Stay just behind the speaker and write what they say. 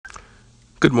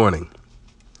Good morning.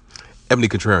 Ebony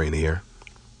Contrarian here.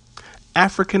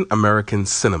 African American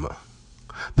cinema.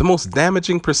 The most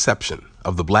damaging perception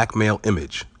of the black male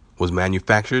image was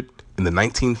manufactured in the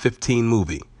 1915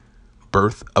 movie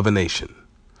Birth of a Nation.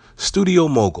 Studio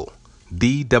mogul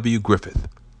D.W. Griffith,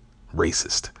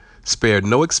 racist, spared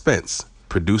no expense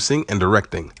producing and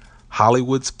directing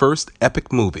Hollywood's first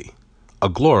epic movie, a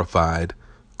glorified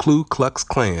Ku Klux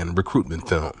Klan recruitment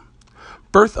film.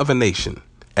 Birth of a Nation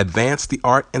advanced the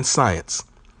art and science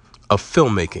of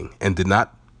filmmaking and did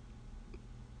not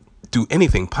do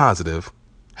anything positive.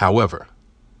 However,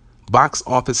 box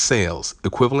office sales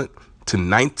equivalent to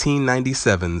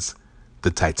 1997's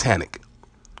The Titanic.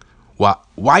 While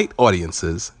white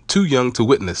audiences, too young to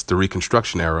witness the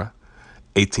Reconstruction era,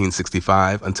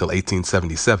 1865 until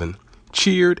 1877,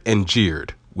 cheered and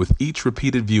jeered with each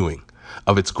repeated viewing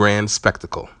of its grand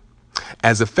spectacle.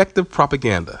 As effective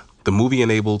propaganda, the movie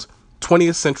enabled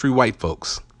 20th century white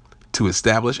folks to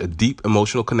establish a deep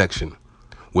emotional connection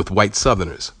with white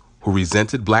Southerners who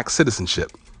resented black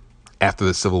citizenship after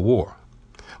the Civil War.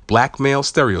 Black male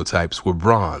stereotypes were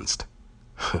bronzed,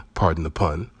 pardon the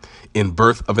pun, in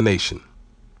Birth of a Nation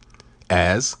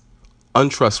as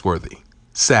untrustworthy,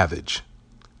 savage,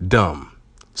 dumb,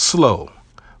 slow,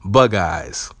 bug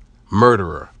eyes,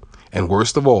 murderer, and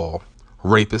worst of all,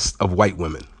 rapist of white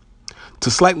women. To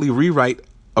slightly rewrite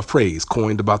a phrase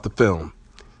coined about the film,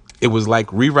 it was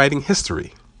like rewriting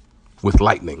history with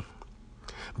lightning.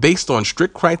 Based on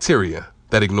strict criteria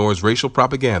that ignores racial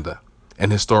propaganda and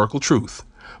historical truth,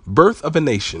 Birth of a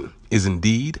Nation is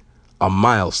indeed a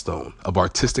milestone of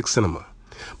artistic cinema.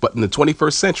 But in the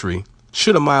 21st century,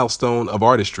 should a milestone of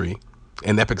artistry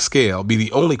and epic scale be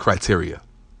the only criteria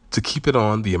to keep it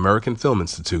on the American Film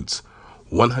Institute's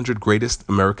 100 Greatest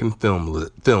American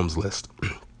Films list?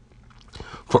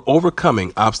 For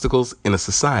overcoming obstacles in a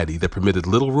society that permitted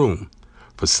little room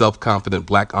for self-confident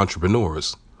black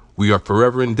entrepreneurs, we are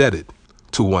forever indebted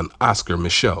to one Oscar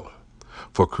Micheaux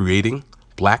for creating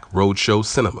Black Roadshow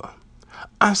cinema.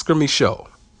 Oscar Micheaux,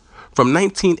 from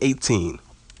 1918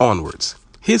 onwards,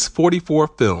 his 44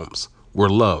 films were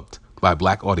loved by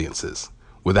black audiences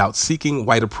without seeking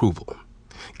white approval.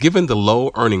 Given the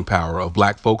low earning power of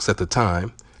black folks at the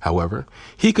time, however,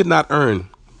 he could not earn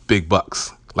big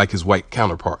bucks like his white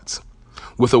counterparts.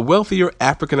 With a wealthier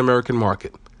African American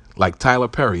market, like Tyler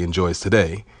Perry enjoys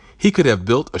today, he could have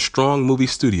built a strong movie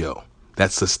studio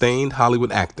that sustained Hollywood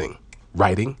acting,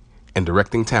 writing, and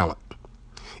directing talent.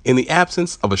 In the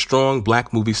absence of a strong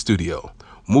black movie studio,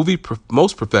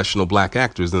 most professional black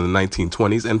actors in the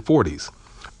 1920s and 40s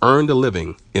earned a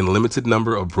living in limited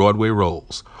number of Broadway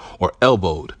roles or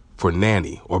elbowed for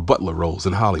nanny or butler roles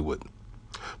in Hollywood.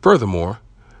 Furthermore,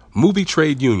 movie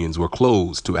trade unions were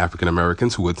closed to African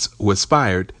Americans who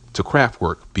aspired to craft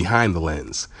work behind the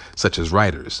lens, such as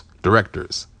writers,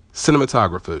 directors,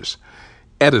 cinematographers,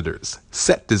 editors,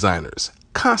 set designers,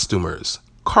 costumers,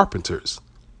 carpenters,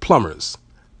 plumbers,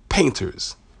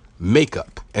 painters,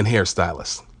 makeup, and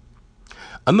hairstylists.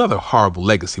 Another horrible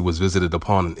legacy was visited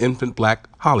upon an infant black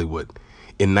Hollywood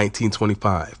in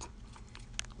 1925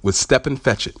 with Stepin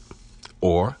Fetchit,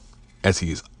 or, as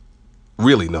he's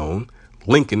really known,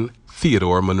 Lincoln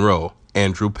Theodore Monroe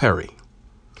Andrew Perry.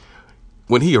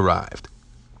 When he arrived,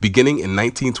 beginning in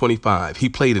 1925, he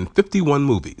played in 51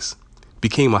 movies,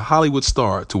 became a Hollywood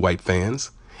star to white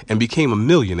fans, and became a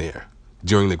millionaire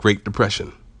during the Great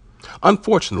Depression.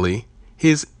 Unfortunately,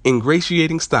 his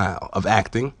ingratiating style of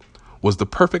acting was the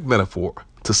perfect metaphor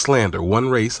to slander one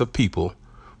race of people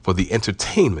for the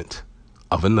entertainment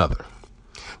of another.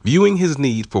 Viewing his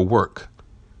need for work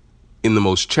in the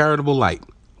most charitable light,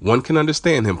 one can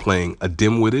understand him playing a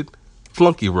dim-witted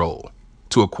flunky role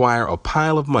to acquire a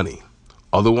pile of money,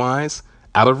 otherwise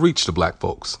out of reach to black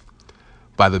folks.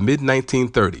 By the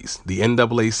mid-1930s, the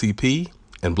NAACP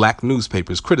and black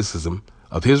newspapers' criticism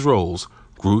of his roles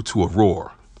grew to a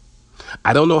roar.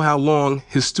 I don't know how long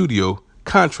his studio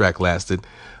contract lasted,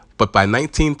 but by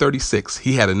 1936,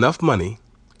 he had enough money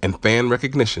and fan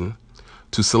recognition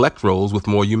to select roles with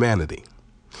more humanity.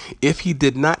 If he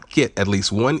did not get at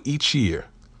least one each year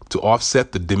to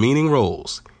offset the demeaning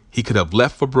roles, he could have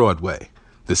left for Broadway,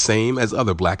 the same as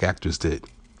other black actors did.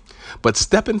 But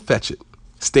Stepin Fetchit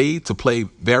stayed to play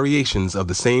variations of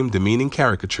the same demeaning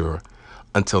caricature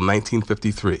until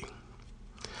 1953.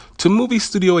 To movie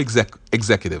studio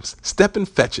executives, Stepin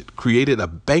Fetchit created a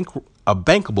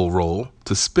bankable role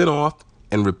to spin off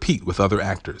and repeat with other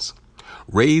actors.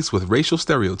 Raised with racial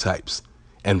stereotypes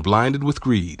and blinded with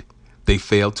greed, they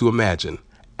failed to imagine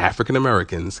African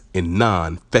Americans in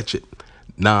non-Fetchit,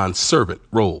 non-servant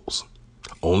roles.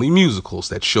 Only musicals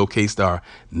that showcased our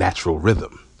natural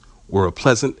rhythm, were a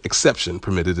pleasant exception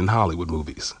permitted in Hollywood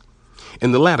movies.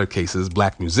 In the latter cases,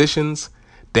 black musicians,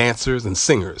 dancers, and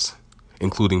singers,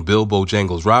 including Bill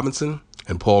Bojangles Robinson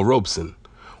and Paul Robeson,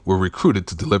 were recruited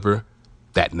to deliver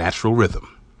that natural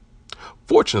rhythm.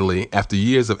 Fortunately, after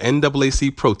years of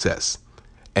NAACP protests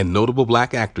and notable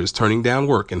black actors turning down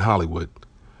work in Hollywood,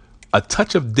 a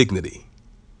touch of dignity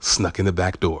snuck in the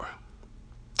back door.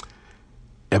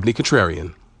 Ebony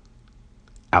Contrarian,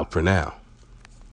 out for now.